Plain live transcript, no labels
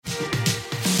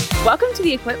Welcome to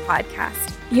the Equip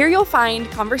Podcast. Here you'll find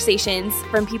conversations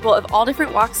from people of all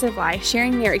different walks of life,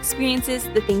 sharing their experiences,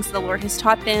 the things the Lord has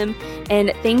taught them,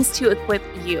 and things to equip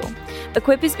you.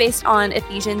 Equip is based on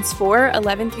Ephesians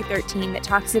 4:11-13 that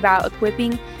talks about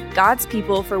equipping God's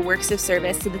people for works of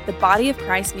service so that the body of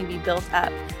Christ may be built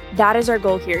up. That is our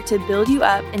goal here, to build you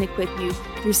up and equip you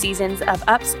through seasons of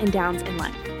ups and downs in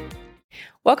life.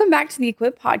 Welcome back to the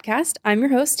Equip Podcast. I'm your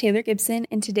host, Taylor Gibson,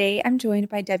 and today I'm joined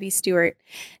by Debbie Stewart.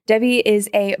 Debbie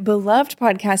is a beloved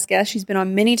podcast guest. She's been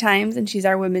on many times, and she's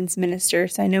our women's minister,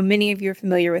 so I know many of you are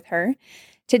familiar with her.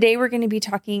 Today, we're going to be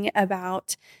talking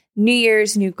about New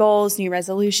Year's, new goals, new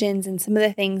resolutions, and some of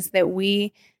the things that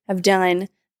we have done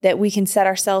that we can set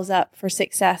ourselves up for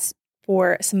success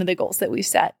for some of the goals that we've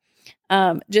set.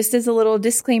 Just as a little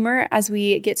disclaimer, as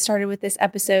we get started with this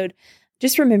episode,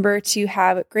 just remember to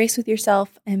have grace with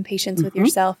yourself and patience with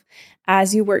yourself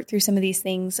as you work through some of these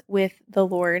things with the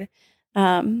Lord.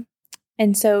 You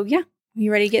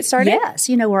ready to get started? Yes.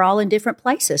 We're all in different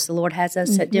places. The Lord has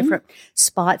us at different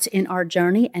spots in our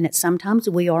journey, and sometimes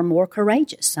we are more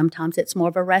courageous. Sometimes it's more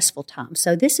of a restful time.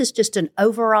 So this is just an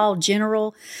overall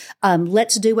general,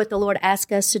 let's do what the Lord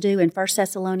asked us to do. In 1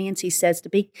 Thessalonians, he says to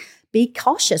be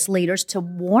cautious, leaders, to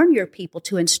warn your people,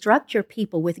 to instruct your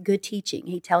people with good teaching.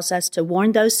 He tells us to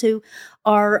warn those who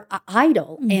are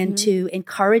idle and to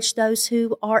encourage those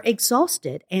who are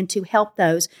exhausted and to help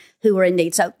those who are in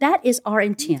need. So that is our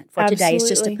intent for today. It's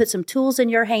just to put some tools in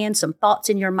your hands, some thoughts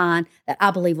in your mind that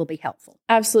I believe will be helpful.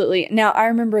 Absolutely. Now, I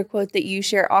remember a quote that you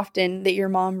share often that your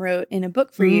mom wrote in a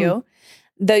book for you.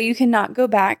 Though you cannot go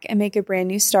back and make a brand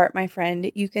new start, my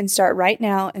friend, you can start right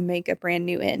now and make a brand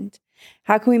new end.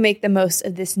 How can we make the most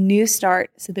of this new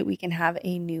start so that we can have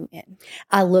a new end?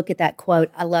 I look at that quote.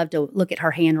 I love to look at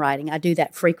her handwriting. I do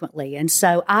that frequently. And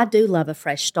so I do love a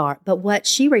fresh start. But what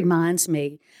she reminds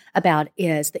me about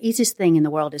is the easiest thing in the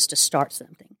world is to start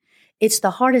something. It's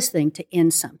the hardest thing to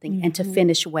end something and to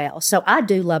finish well. So I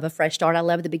do love a fresh start. I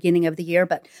love the beginning of the year,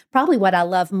 but probably what I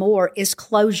love more is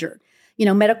closure.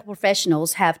 Medical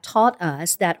professionals have taught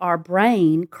us that our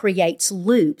brain creates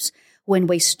loops when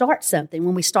we start something,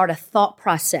 when we start a thought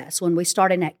process, when we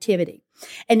start an activity.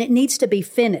 And it needs to be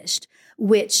finished,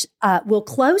 which will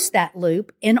close that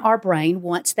loop in our brain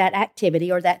once that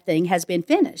activity or that thing has been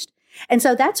finished. And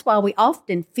so that's why we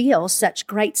often feel such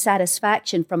great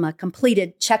satisfaction from a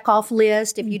completed checkoff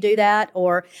list, if you do that,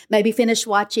 or maybe finish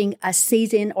watching a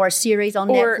season or a series on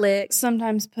Netflix. Or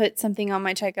sometimes put something on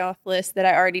my checkoff list that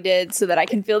I already did so that I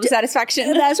can feel the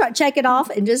satisfaction. That's right. Check it off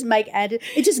and just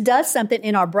it just does something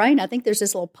in our brain. I think there's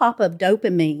this little pop of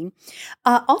dopamine.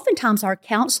 Oftentimes our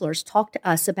counselors talk to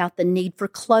us about the need for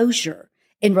closure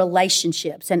in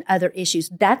relationships and other issues.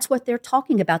 That's what they're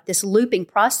talking about, this looping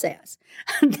process.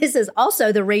 This is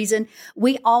also the reason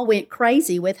we all went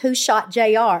crazy with Who Shot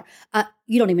JR.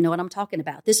 You don't even know what I'm talking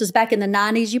about. This was back in the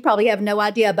 90s. You probably have no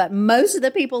idea, but most of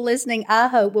the people listening, I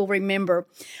hope, will remember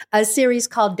a series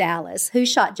called Dallas, Who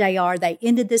Shot JR. They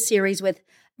ended the series with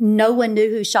no one knew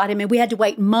who shot him, and we had to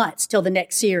wait months till the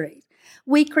next series.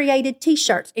 We created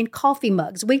T-shirts and coffee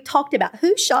mugs. We talked about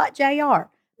Who Shot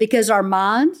JR, because our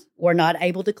minds were not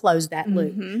able to close that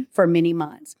loop for many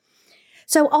months.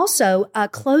 So also,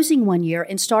 closing one year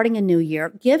and starting a new year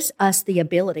gives us the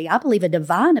ability, I believe a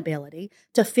divine ability,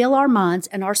 to fill our minds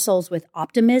and our souls with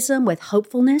optimism, with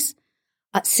hopefulness.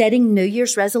 Setting New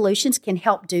Year's resolutions can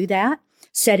help do that.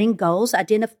 Setting goals,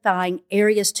 identifying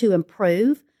areas to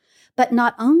improve. But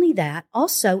not only that,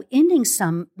 also ending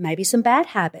maybe some bad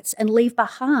habits and leave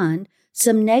behind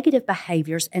some negative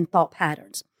behaviors and thought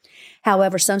patterns.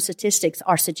 However, some statistics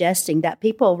are suggesting that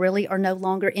people really are no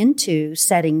longer into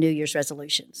setting New Year's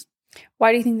resolutions.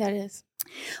 Why do you think that is?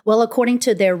 Well, according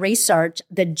to their research,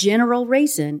 the general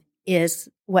reason is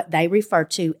what they refer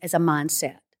to as a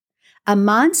mindset. A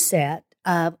mindset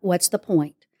of, what's the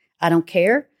point? I don't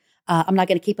care. I'm not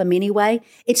going to keep them anyway.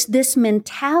 It's this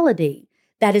mentality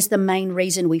that is the main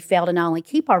reason we fail to not only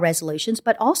keep our resolutions,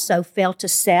 but also fail to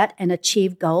set and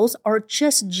achieve goals or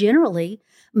just generally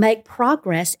make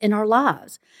progress in our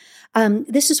lives.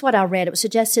 This is what I read. It was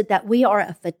suggested that we are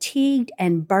a fatigued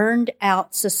and burned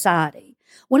out society.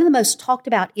 One of the most talked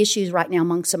about issues right now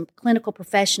among some clinical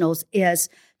professionals is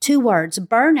two words,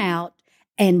 burnout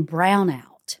and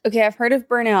brownout. Okay, I've heard of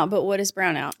burnout, but what is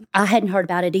brownout? I hadn't heard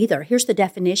about it either. Here's the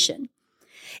definition.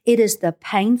 It is the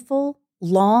painful,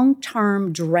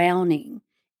 long-term drowning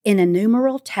in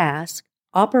innumerable tasks,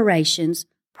 operations,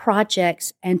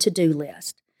 projects, and to-do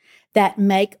lists that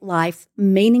make life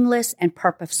meaningless and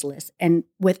purposeless and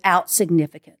without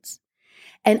significance.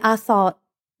 And I thought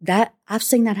that I've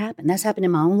seen that happen. That's happened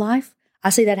in my own life.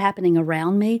 I see that happening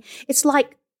around me. It's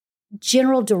like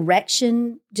general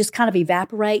direction just kind of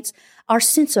evaporates. Our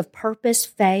sense of purpose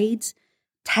fades.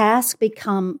 Tasks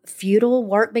become futile.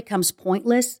 Work becomes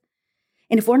pointless.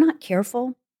 And if we're not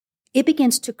careful, it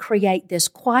begins to create this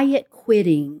quiet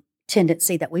quitting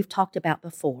tendency that we've talked about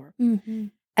before,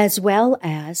 as well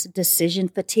as decision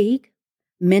fatigue,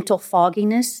 mental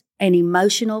fogginess, and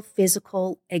emotional,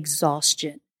 physical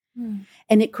exhaustion.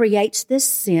 And it creates this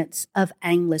sense of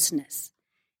aimlessness.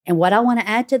 And what I want to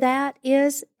add to that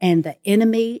is, and the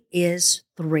enemy is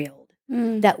thrilled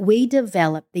that we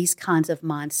develop these kinds of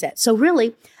mindsets. So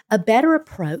really, a better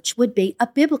approach would be a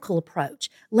biblical approach.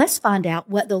 Let's find out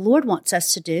what the Lord wants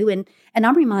us to do. And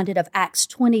I'm reminded of Acts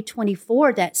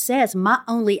 20:24 that says, my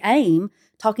only aim,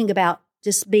 talking about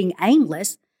just being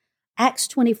aimless, Acts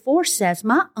 24 says,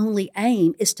 my only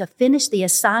aim is to finish the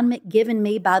assignment given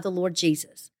me by the Lord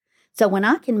Jesus. So when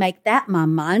I can make that my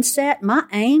mindset, my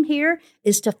aim here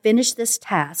is to finish this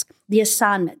task, the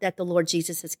assignment that the Lord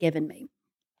Jesus has given me.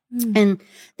 And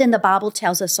then the Bible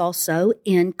tells us also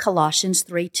in Colossians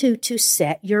 3:2 to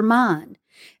set your mind.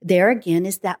 There again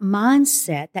is that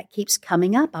mindset that keeps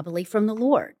coming up, I believe, from the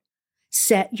Lord.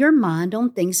 Set your mind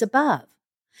on things above.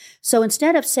 So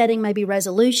instead of setting maybe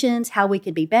resolutions, how we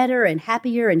could be better and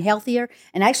happier and healthier,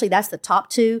 and actually that's the top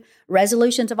two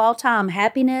resolutions of all time,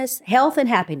 happiness, health and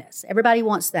happiness. Everybody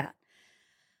wants that.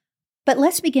 But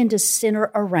let's begin to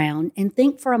center around and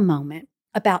think for a moment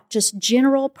about just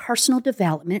general personal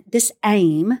development, this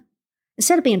aim,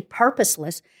 instead of being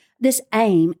purposeless, this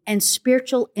aim and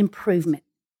spiritual improvement.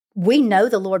 We know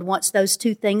the Lord wants those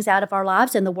two things out of our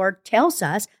lives, and the Word tells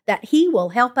us that He will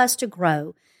help us to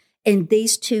grow in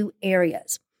these two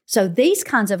areas. So these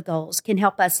kinds of goals can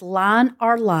help us line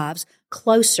our lives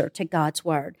closer to God's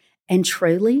Word. And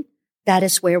truly, that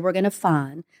is where we're going to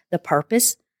find the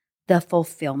purpose, the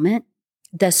fulfillment,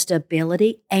 the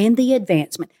stability, and the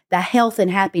advancement, the health and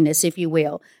happiness, if you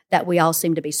will, that we all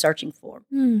seem to be searching for.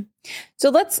 So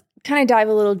let's kind of dive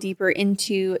a little deeper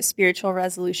into spiritual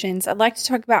resolutions. I'd like to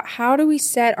talk about how do we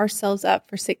set ourselves up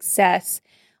for success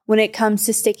when it comes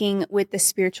to sticking with the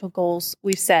spiritual goals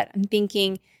we've set. I'm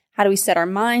thinking, how do we set our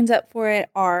minds up for it,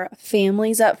 our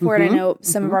families up for it? I know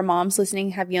some of our moms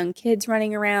listening have young kids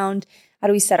running around. How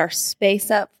do we set our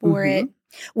space up for it?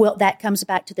 Well, that comes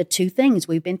back to the two things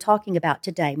we've been talking about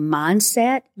today,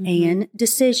 mindset and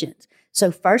decisions.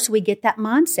 So first we get that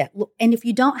mindset. And if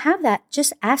you don't have that,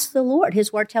 just ask the Lord.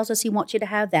 His Word tells us He wants you to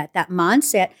have that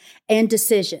mindset and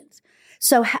decisions.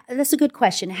 So that's a good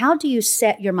question. How do you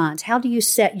set your minds? How do you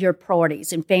set your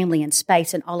priorities and family and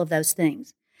space and all of those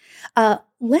things?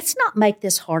 Let's not make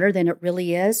this harder than it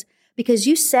really is, because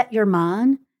you set your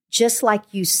mind just like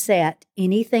you set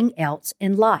anything else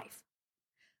in life.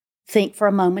 Think for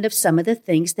a moment of some of the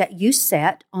things that you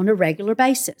set on a regular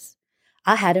basis.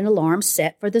 I had an alarm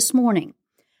set for this morning.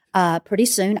 Pretty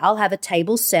soon, I'll have a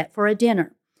table set for a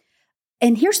dinner.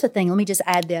 And here's the thing. Let me just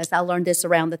add this. I learned this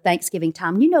around the Thanksgiving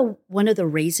time. You know, one of the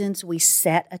reasons we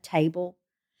set a table,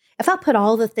 if I put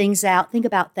all the things out, think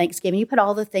about Thanksgiving, you put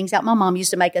all the things out. My mom used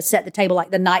to make us set the table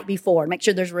like the night before, make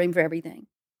sure there's room for everything.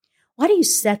 Why do you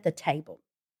set the table?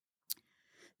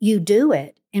 You do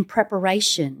it in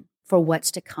preparation for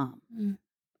what's to come.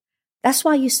 That's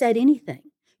why you set anything.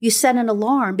 You set an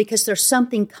alarm because there's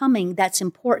something coming that's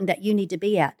important that you need to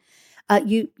be at.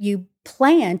 You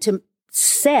plan to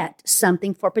set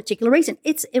something for a particular reason.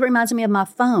 It reminds me of my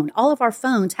phone. All of our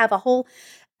phones have a whole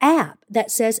app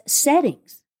that says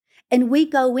settings. And we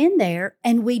go in there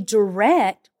and we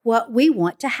direct what we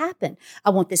want to happen. I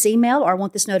want this email, or I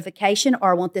want this notification,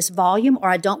 or I want this volume, or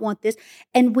I don't want this.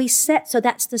 And we set, so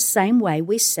that's the same way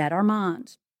we set our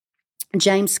minds.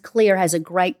 James Clear has a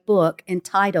great book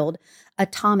entitled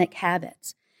Atomic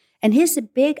Habits. And his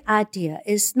big idea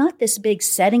is not this big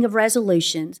setting of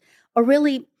resolutions, or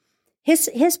really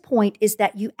his point is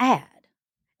that you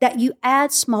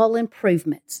add small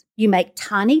improvements. You make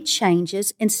tiny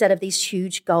changes instead of these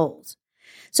huge goals.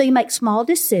 So you make small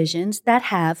decisions that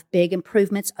have big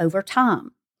improvements over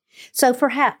time. So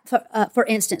for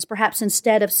instance, perhaps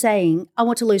instead of saying, I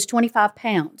want to lose 25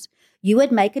 pounds, you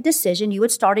would make a decision. You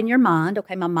would start in your mind,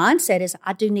 okay, my mindset is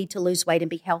I do need to lose weight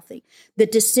and be healthy. The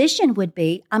decision would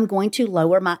be I'm going to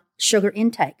lower my sugar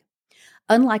intake.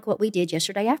 Unlike what we did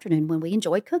yesterday afternoon when we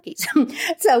enjoyed cookies.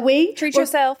 So treat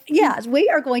yourself. Yes, we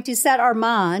are going to set our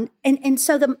mind. And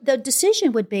so the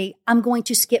decision would be, I'm going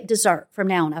to skip dessert from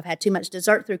now on. I've had too much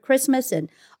dessert through Christmas and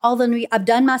I've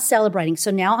done my celebrating. So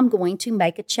now I'm going to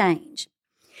make a change.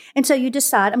 And so you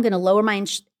decide I'm going to lower my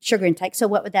sugar intake. So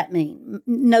what would that mean?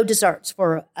 No desserts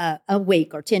for a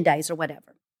week or 10 days or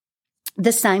whatever.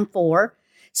 The same for,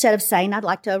 instead of saying I'd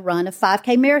like to run a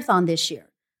 5K marathon this year.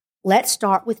 Let's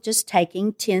start with just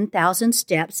taking 10,000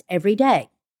 steps every day.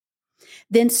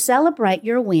 Then celebrate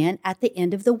your win at the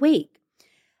end of the week.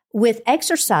 With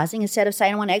exercising, instead of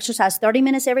saying I want to exercise 30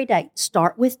 minutes every day,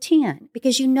 start with 10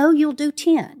 because you know you'll do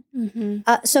 10.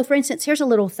 So for instance, here's a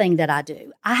little thing that I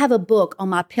do. I have a book on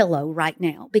my pillow right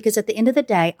now because at the end of the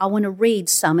day, I want to read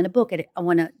some in a book. I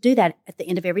want to do that at the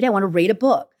end of every day. I want to read a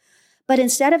book. But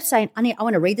instead of saying, I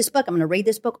want to read this book, I'm going to read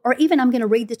this book, or even I'm going to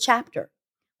read the chapter,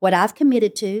 what I've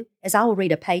committed to is I will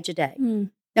read a page a day.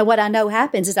 Now, what I know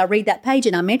happens is I read that page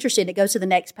and I'm interested. It goes to the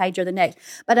next page or the next.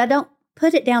 But I don't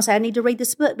put it down, say I need to read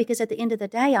this book because at the end of the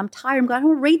day, I'm tired. I'm going, I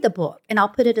want to read the book and I'll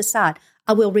put it aside.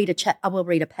 I will read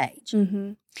a page.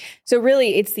 So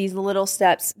really, it's these little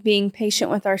steps, being patient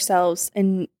with ourselves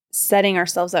and setting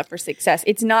ourselves up for success.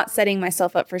 It's not setting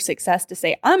myself up for success to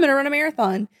say, I'm going to run a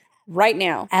marathon right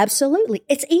now. Absolutely.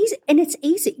 It's easy. And it's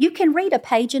easy. You can read a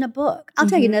page in a book. I'll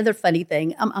tell you another funny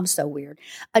thing. I'm so weird.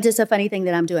 Just a funny thing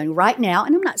that I'm doing right now.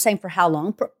 And I'm not saying for how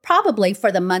long, probably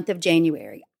for the month of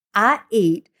January. I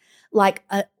eat like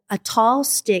a tall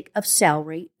stick of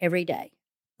celery every day.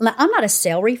 Now, I'm not a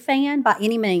celery fan by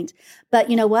any means,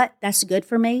 but you know what? That's good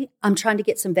for me. I'm trying to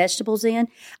get some vegetables in.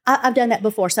 I've done that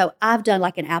before. So I've done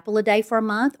like an apple a day for a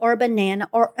month or a banana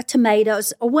or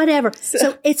tomatoes or whatever.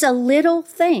 So it's a little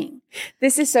thing.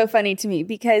 This is so funny to me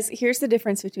because here's the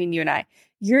difference between you and I.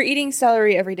 You're eating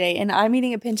celery every day, and I'm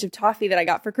eating a pinch of toffee that I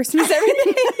got for Christmas every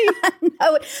day.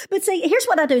 No, but see, here's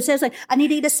what I do. It says like, I need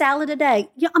to eat a salad a day.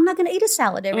 I'm not going to eat a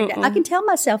salad every day. I can tell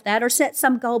myself that or set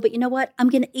some goal, but you know what? I'm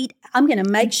going to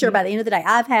make sure by the end of the day,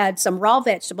 I've had some raw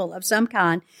vegetable of some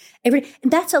kind every day.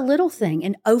 And that's a little thing.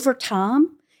 And over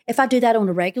time, if I do that on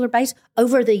a regular basis,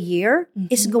 over the year,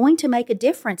 it's going to make a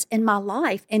difference in my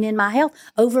life and in my health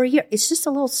over a year. It's just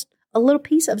a little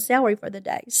piece of celery for the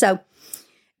day. So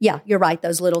yeah, you're right.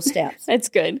 Those little steps. That's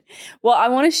good. Well, I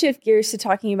want to shift gears to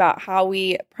talking about how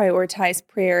we prioritize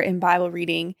prayer and Bible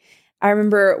reading. I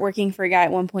remember working for a guy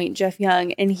at one point, Jeff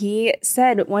Young, and he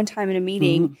said one time in a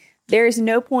meeting, there is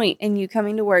no point in you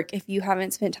coming to work if you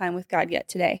haven't spent time with God yet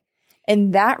today.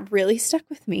 And that really stuck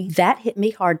with me. That hit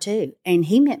me hard too. And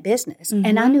he meant business.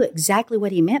 And I knew exactly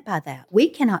what he meant by that. We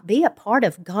cannot be a part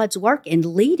of God's work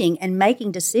in leading and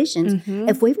making decisions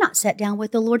if we've not sat down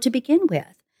with the Lord to begin with.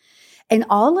 And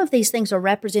all of these things are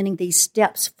representing these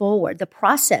steps forward. The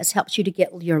process helps you to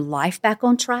get your life back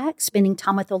on track, spending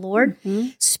time with the Lord.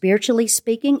 Spiritually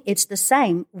speaking, it's the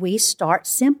same. We start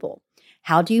simple.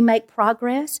 How do you make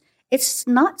progress? It's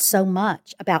not so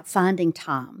much about finding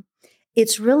time.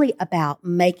 It's really about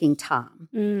making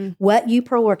time. What you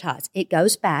prioritize, it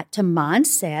goes back to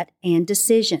mindset and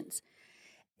decisions.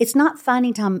 It's not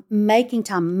finding time,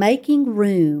 making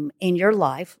room in your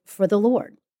life for the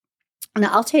Lord.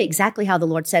 Now, I'll tell you exactly how the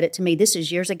Lord said it to me. This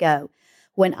is years ago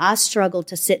when I struggled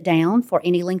to sit down for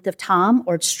any length of time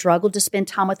or struggled to spend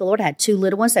time with the Lord. I had two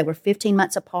little ones. They were 15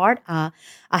 months apart. I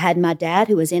had my dad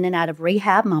who was in and out of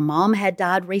rehab. My mom had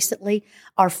died recently.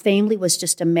 Our family was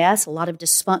just a mess, a lot of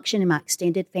dysfunction in my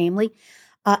extended family.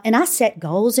 And I set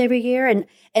goals every year,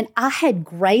 and I had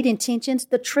great intentions.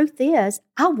 The truth is,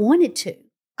 I wanted to.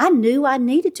 I knew I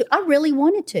needed to. I really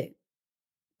wanted to.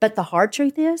 But the hard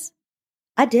truth is,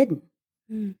 I didn't.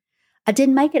 I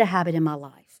didn't make it a habit in my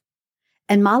life.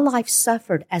 And my life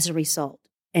suffered as a result.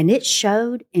 And it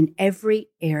showed in every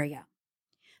area.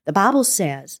 The Bible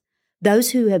says,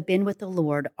 those who have been with the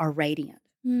Lord are radiant.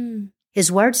 His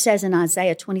word says in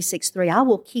Isaiah 26:3, I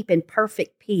will keep in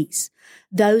perfect peace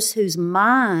those whose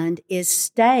mind is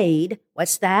stayed.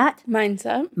 What's that?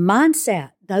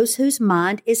 Mindset. Those whose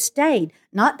mind is stayed,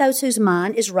 not those whose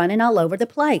mind is running all over the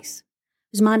place.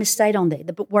 Whose mind is stayed on thee.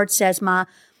 The word says,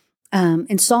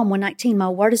 in Psalm 119, my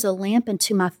word is a lamp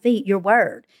unto my feet. Your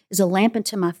word is a lamp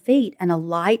unto my feet and a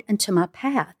light unto my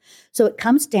path. So it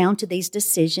comes down to these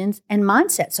decisions and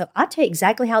mindset. So I tell you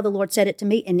exactly how the Lord said it to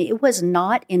me, and it was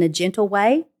not in a gentle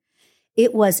way.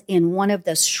 It was in one of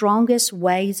the strongest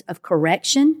ways of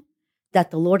correction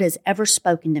that the Lord has ever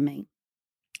spoken to me.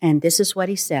 And this is what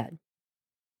he said.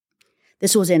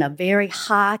 This was in a very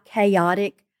high,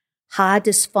 chaotic, high,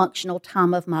 dysfunctional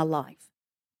time of my life.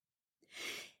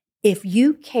 If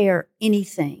you care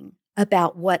anything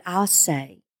about what I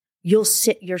say, you'll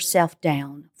sit yourself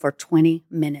down for 20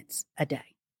 minutes a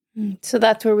day. So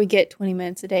that's where we get 20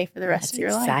 minutes a day for the rest of your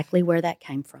life. That's exactly where that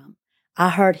came from. I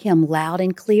heard him loud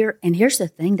and clear. And here's the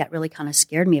thing that really kind of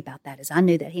scared me about that is I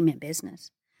knew that he meant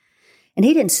business. And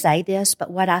he didn't say this,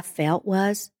 but what I felt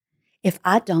was, if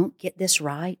I don't get this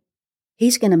right,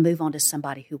 he's going to move on to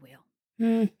somebody who will.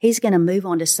 He's going to move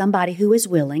on to somebody who is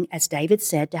willing, as David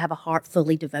said, to have a heart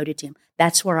fully devoted to him.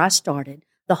 That's where I started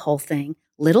the whole thing.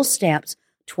 Little steps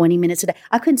 20 minutes a day.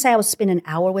 I couldn't say I was spending an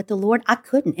hour with the Lord. I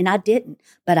couldn't, and I didn't.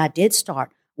 But I did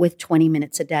start with 20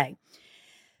 minutes a day.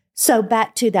 So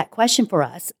back to that question for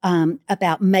us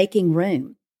about making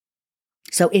room.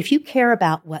 So if you care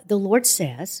about what the Lord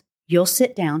says, you'll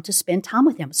sit down to spend time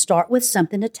with Him. Start with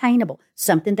something attainable,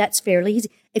 something that's fairly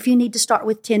easy. If you need to start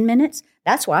with 10 minutes,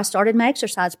 that's why I started my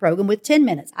exercise program with 10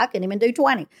 minutes. I couldn't even do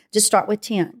 20. Just start with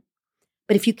 10.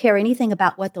 But if you care anything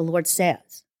about what the Lord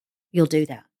says, you'll do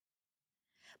that.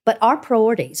 But our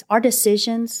priorities, our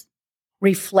decisions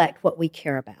reflect what we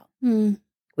care about.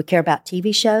 We care about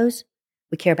TV shows.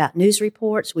 We care about news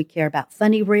reports. We care about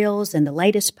funny reels and the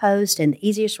latest post and the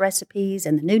easiest recipes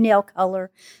and the new nail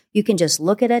color. You can just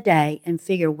look at a day and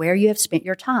figure where you have spent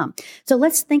your time. So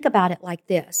let's think about it like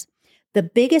this. The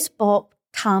biggest bulk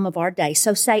time of our day,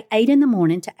 so say 8 in the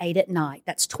morning to 8 at night,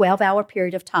 that's 12-hour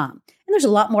period of time. And there's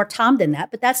a lot more time than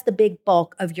that, but that's the big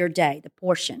bulk of your day, the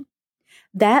portion.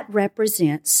 That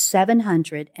represents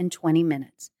 720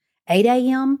 minutes, 8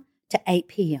 a.m. to 8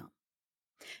 p.m.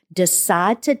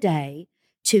 Decide today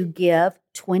to give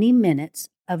 20 minutes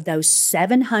of those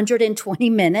 720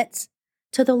 minutes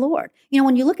to the Lord. You know,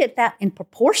 when you look at that in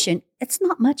proportion, it's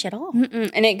not much at all.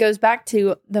 And it goes back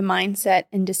to the mindset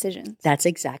and decisions. That's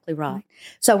exactly right.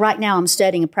 So right now I'm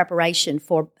studying in preparation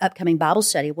for upcoming Bible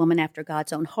study, A Woman After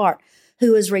God's Own Heart,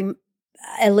 who is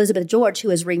Elizabeth George,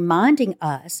 who is reminding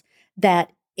us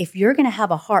that if you're going to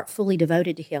have a heart fully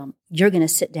devoted to Him, you're going to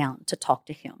sit down to talk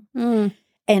to Him.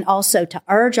 And also to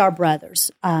urge our brothers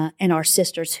and our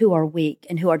sisters who are weak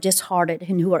and who are disheartened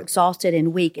and who are exhausted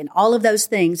and weak and all of those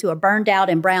things, who are burned out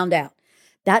and browned out.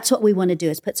 That's what we want to do,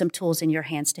 is put some tools in your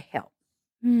hands to help.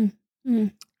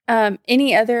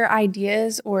 Any other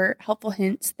ideas or helpful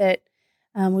hints that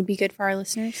would be good for our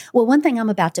listeners? Well, one thing I'm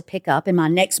about to pick up in my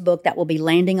next book that will be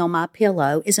landing on my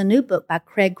pillow is a new book by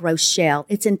Craig Groeschel.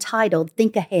 It's entitled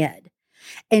Think Ahead.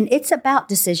 And it's about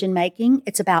decision making.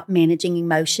 It's about managing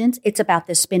emotions. It's about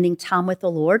the spending time with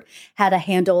the Lord, how to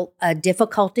handle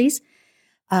difficulties,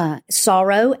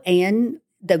 sorrow, and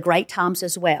the great times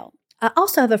as well. I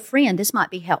also have a friend, this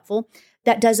might be helpful,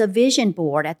 that does a vision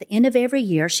board. At the end of every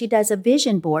year, she does a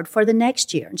vision board for the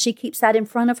next year. And she keeps that in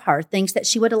front of her, things that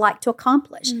she would like to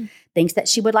accomplish, things that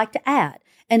she would like to add.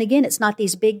 And again, it's not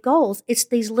these big goals. It's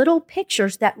these little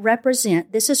pictures that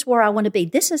represent, this is where I want to be.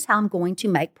 This is how I'm going to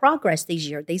make progress this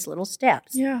year, these little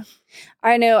steps. Yeah.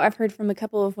 I know I've heard from a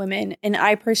couple of women, and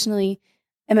I personally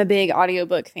am a big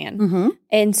audiobook fan.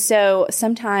 And so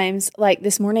sometimes, like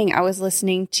this morning, I was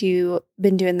been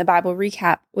doing the Bible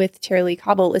recap with Terry Lee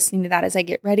Cobble, listening to that as I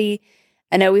get ready.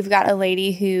 I know we've got a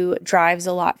lady who drives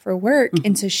a lot for work,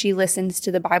 and so she listens to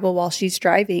the Bible while she's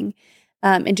driving.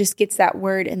 And just gets that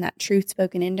word and that truth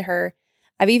spoken into her.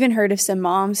 I've even heard of some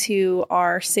moms who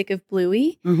are sick of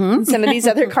Bluey and some of these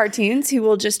other cartoons who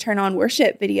will just turn on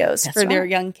worship videos for their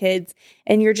young kids.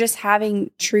 And you're just having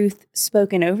truth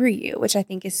spoken over you, which I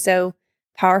think is so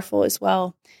powerful as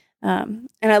well. And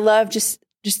I love just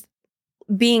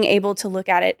being able to look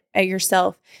at it at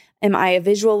yourself. Am I a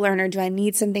visual learner? Do I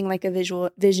need something like a visual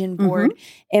vision board?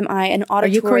 Am I an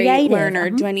auditory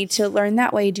learner? Do I need to learn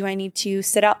that way? Do I need to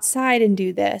sit outside and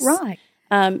do this? Right.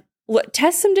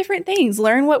 Test some different things.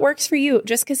 Learn what works for you.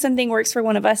 Just because something works for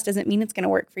one of us doesn't mean it's going to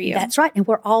work for you. That's right. And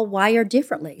we're all wired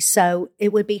differently. So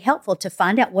it would be helpful to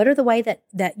find out what are the way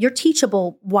that your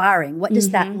teachable wiring, what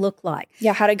does that look like?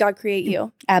 Yeah. How did God create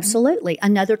you? Absolutely.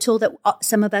 Another tool that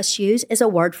some of us use is a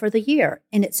word for the year.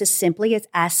 And it's as simply as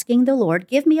asking the Lord,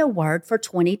 give me a word for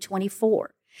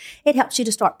 2024. It helps you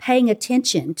to start paying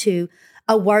attention to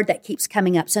a word that keeps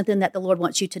coming up, something that the Lord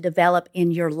wants you to develop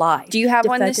in your life. Do you have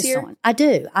one this year? I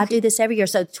do. I do this every year.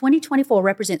 So 2024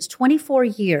 represents 24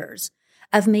 years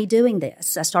of me doing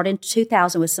this. I started in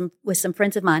 2000 with some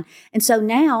friends of mine. And so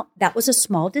now that was a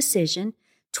small decision.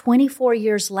 24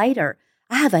 years later,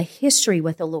 I have a history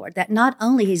with the Lord that not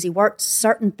only has He worked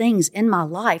certain things in my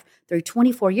life through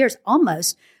 24 years,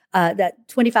 almost that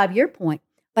 25-year point,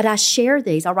 but I share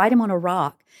these. I write them on a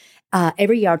rock.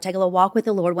 Every year, I'll take a little walk with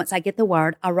the Lord. Once I get the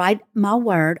word, I write my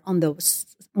word on the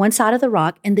one side of the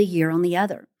rock and the year on the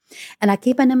other. And I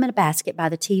keep them in a basket by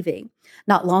the TV.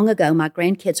 Not long ago, my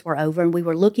grandkids were over and we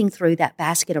were looking through that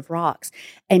basket of rocks.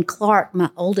 And Clark, my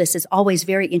oldest, is always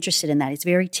very interested in that. He's a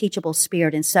very teachable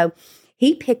spirit. And so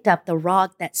he picked up the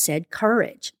rock that said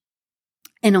courage.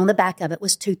 And on the back of it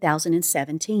was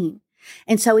 2017.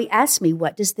 And so he asked me,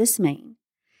 what does this mean?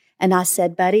 And I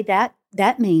said, buddy,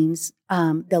 that means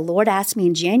the Lord asked me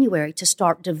in January to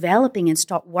start developing and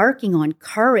start working on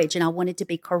courage, and I wanted to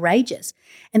be courageous.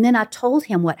 And then I told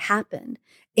him what happened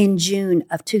in June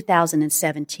of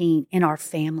 2017 in our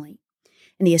family.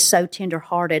 And he is so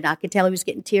tenderhearted. I could tell he was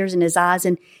getting tears in his eyes.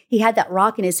 And he had that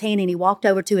rock in his hand, and he walked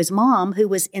over to his mom, who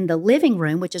was in the living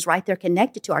room, which is right there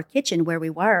connected to our kitchen where we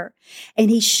were.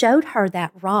 And he showed her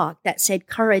that rock that said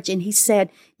courage. And he said,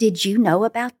 "Did you know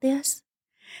about this?"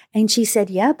 And she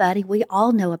said, "Yeah, buddy, we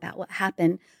all know about what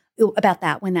happened, about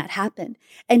that when that happened."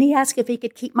 And he asked if he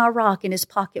could keep my rock in his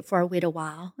pocket for a little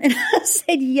while. And I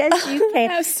said, "Yes, you can."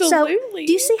 Absolutely. So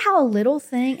do you see how a little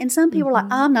thing, and some people are like,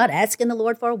 "Oh, I'm not asking the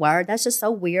Lord for a word. That's just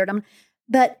so weird."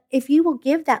 But if you will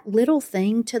give that little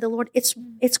thing to the Lord,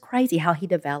 it's crazy how he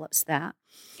develops that.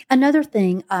 Another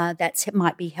thing that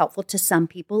might be helpful to some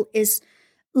people is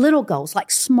little goals, like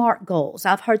SMART goals.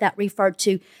 I've heard that referred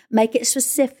to. Make it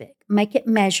specific, make it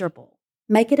measurable,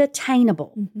 make it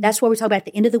attainable. That's what we're talking about at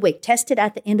the end of the week. Test it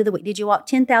at the end of the week. Did you walk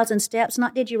 10,000 steps?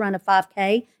 Not did you run a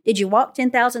 5K? Did you walk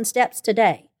 10,000 steps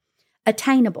today?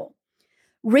 Attainable.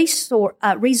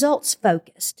 Results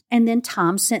focused, and then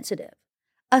time sensitive.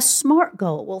 A SMART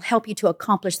goal will help you to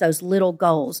accomplish those little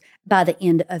goals by the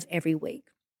end of every week.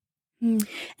 And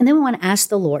then we want to ask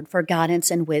the Lord for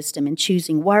guidance and wisdom in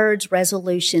choosing words,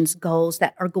 resolutions, goals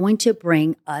that are going to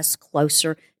bring us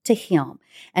closer to Him.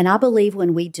 And I believe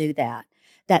when we do that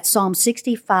Psalm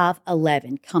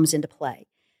 65:11 comes into play.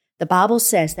 The Bible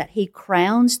says that He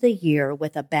crowns the year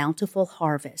with a bountiful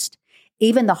harvest.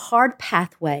 Even the hard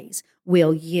pathways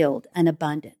will yield an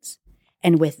abundance.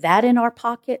 And with that in our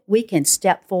pocket, we can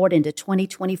step forward into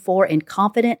 2024 in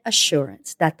confident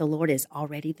assurance that the Lord is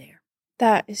already there.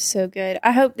 That is so good.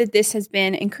 I hope that this has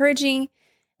been encouraging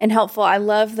and helpful. I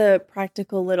love the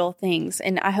practical little things.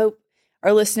 And I hope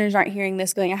our listeners aren't hearing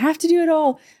this going, "I have to do it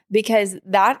all," because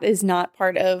that is not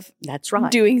part of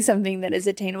doing something that is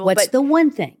attainable. What's the one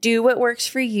thing? Do what works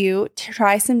for you.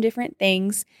 Try some different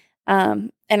things.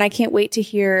 And I can't wait to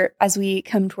hear as we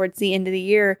come towards the end of the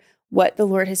year what the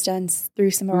Lord has done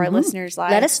through some of our listeners'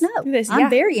 lives. Let us know. I'm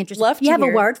very interested. Love to you have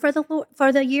hear. A word for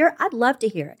the year? I'd love to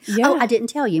hear it. Yeah. Oh, I didn't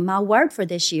tell you. My word for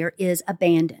this year is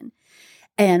abandon.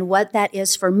 And what that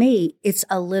is for me, it's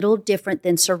a little different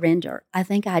than surrender. I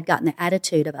think I had gotten the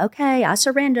attitude of, okay, I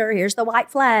surrender. Here's the white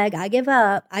flag. I give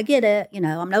up. I get it.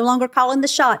 I'm no longer calling the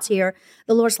shots here.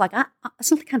 The Lord's like,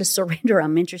 it's not the kind of surrender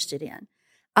I'm interested in.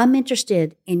 I'm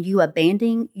interested in you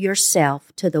abandoning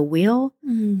yourself to the will,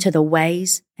 to the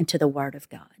ways, and to the word of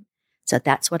God. So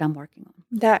that's what I'm working on.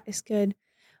 That is good.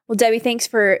 Well, Debbie, thanks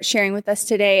for sharing with us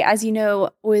today. As you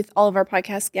know, with all of our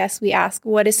podcast guests, we ask,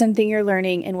 what is something you're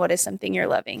learning and what is something you're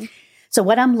loving? So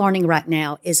what I'm learning right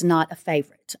now is not a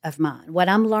favorite of mine. What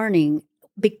I'm learning,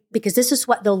 because this is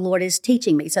what the Lord is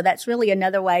teaching me. So that's really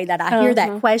another way that I hear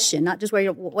that question, not just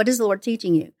what is the Lord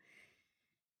teaching you?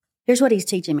 Here's what He's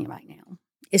teaching me right now,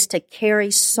 is to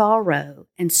carry sorrow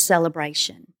and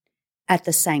celebration at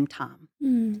the same time.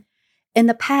 In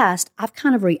the past, I've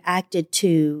kind of reacted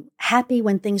to happy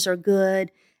when things are good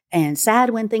and sad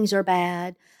when things are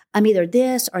bad. I'm either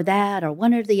this or that or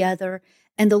one or the other.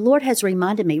 And the Lord has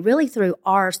reminded me really through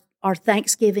our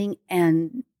Thanksgiving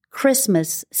and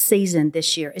Christmas season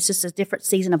this year. It's just a different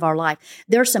season of our life.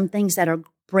 There are some things that are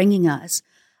bringing us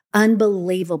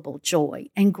unbelievable joy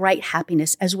and great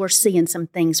happiness as we're seeing some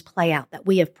things play out that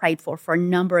we have prayed for a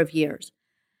number of years.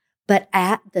 But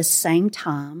at the same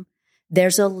time,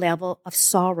 there's a level of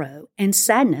sorrow and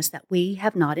sadness that we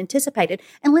have not anticipated.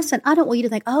 And listen, I don't want you to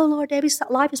think, "Oh, Lord, Debbie's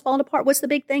life is falling apart. What's the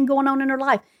big thing going on in her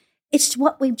life?" It's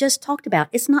what we've just talked about.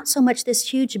 It's not so much this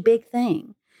huge, big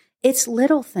thing. It's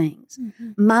little things.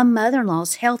 My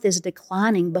mother-in-law's health is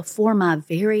declining before my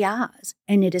very eyes,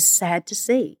 and it is sad to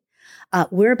see.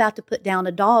 We're about to put down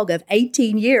a dog of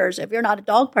 18 years. If you're not a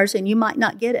dog person, you might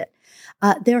not get it.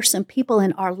 There are some people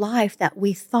in our life that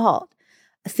we thought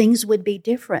things would be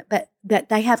different, but that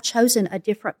they have chosen a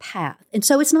different path. And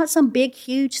so it's not some big,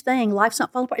 huge thing. Life's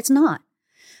not falling apart. It's not.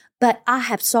 But I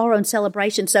have sorrow and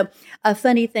celebration. So a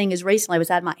funny thing is recently I was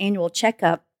at my annual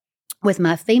checkup with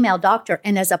my female doctor.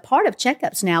 And as a part of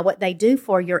checkups now, what they do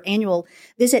for your annual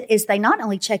visit is they not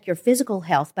only check your physical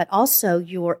health, but also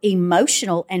your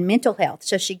emotional and mental health.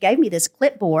 So she gave me this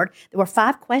clipboard. There were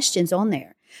 5 questions on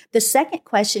there. The second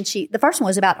question the first one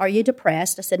was about, are you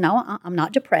depressed? I said, no, I'm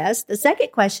not depressed. The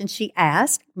second question she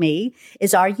asked me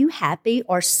is, are you happy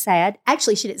or sad?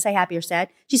 Actually, she didn't say happy or sad.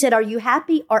 She said, are you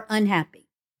happy or unhappy?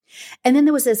 And then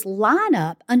there was this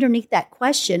lineup underneath that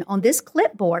question on this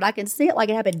clipboard. I can see it like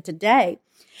it happened today.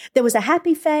 There was a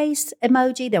happy face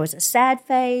emoji. There was a sad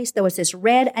face. There was this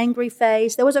red angry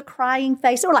face. There was a crying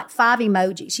face. There were like 5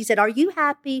 emojis. She said, are you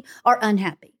happy or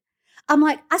unhappy? I'm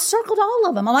like, I circled all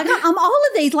of them. I'm like, I'm all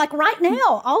of these, like right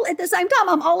now, all at the same time.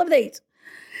 I'm all of these.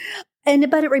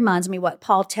 But it reminds me what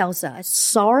Paul tells us.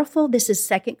 Sorrowful, this is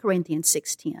 2 Corinthians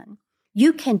 6:10.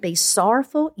 You can be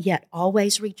sorrowful, yet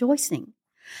always rejoicing.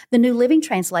 The New Living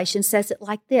Translation says it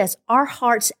like this: our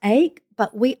hearts ache,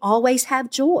 but we always have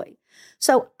joy.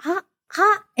 So I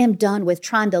am done with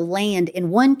trying to land in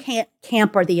one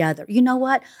camp or the other. You know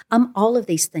what? I'm all of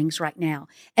these things right now.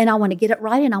 And I want to get it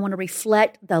right, and I want to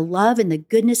reflect the love and the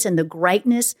goodness and the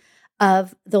greatness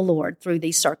of the Lord through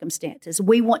these circumstances.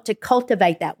 We want to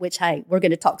cultivate that, which, hey, we're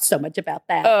going to talk so much about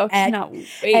that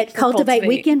at Cultivate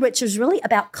Weekend, which is really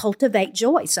about cultivate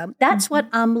joy. So that's what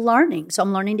I'm learning. So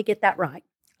I'm learning to get that right.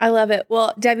 I love it.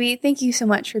 Well, Debbie, thank you so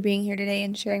much for being here today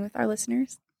and sharing with our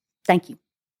listeners. Thank you.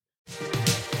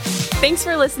 Thanks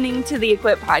for listening to the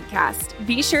Equip Podcast.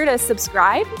 Be sure to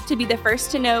subscribe to be the first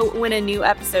to know when a new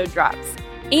episode drops.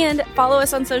 And follow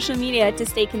us on social media to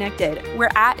stay connected. We're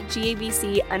at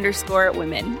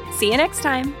GABC_women. See you next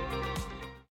time.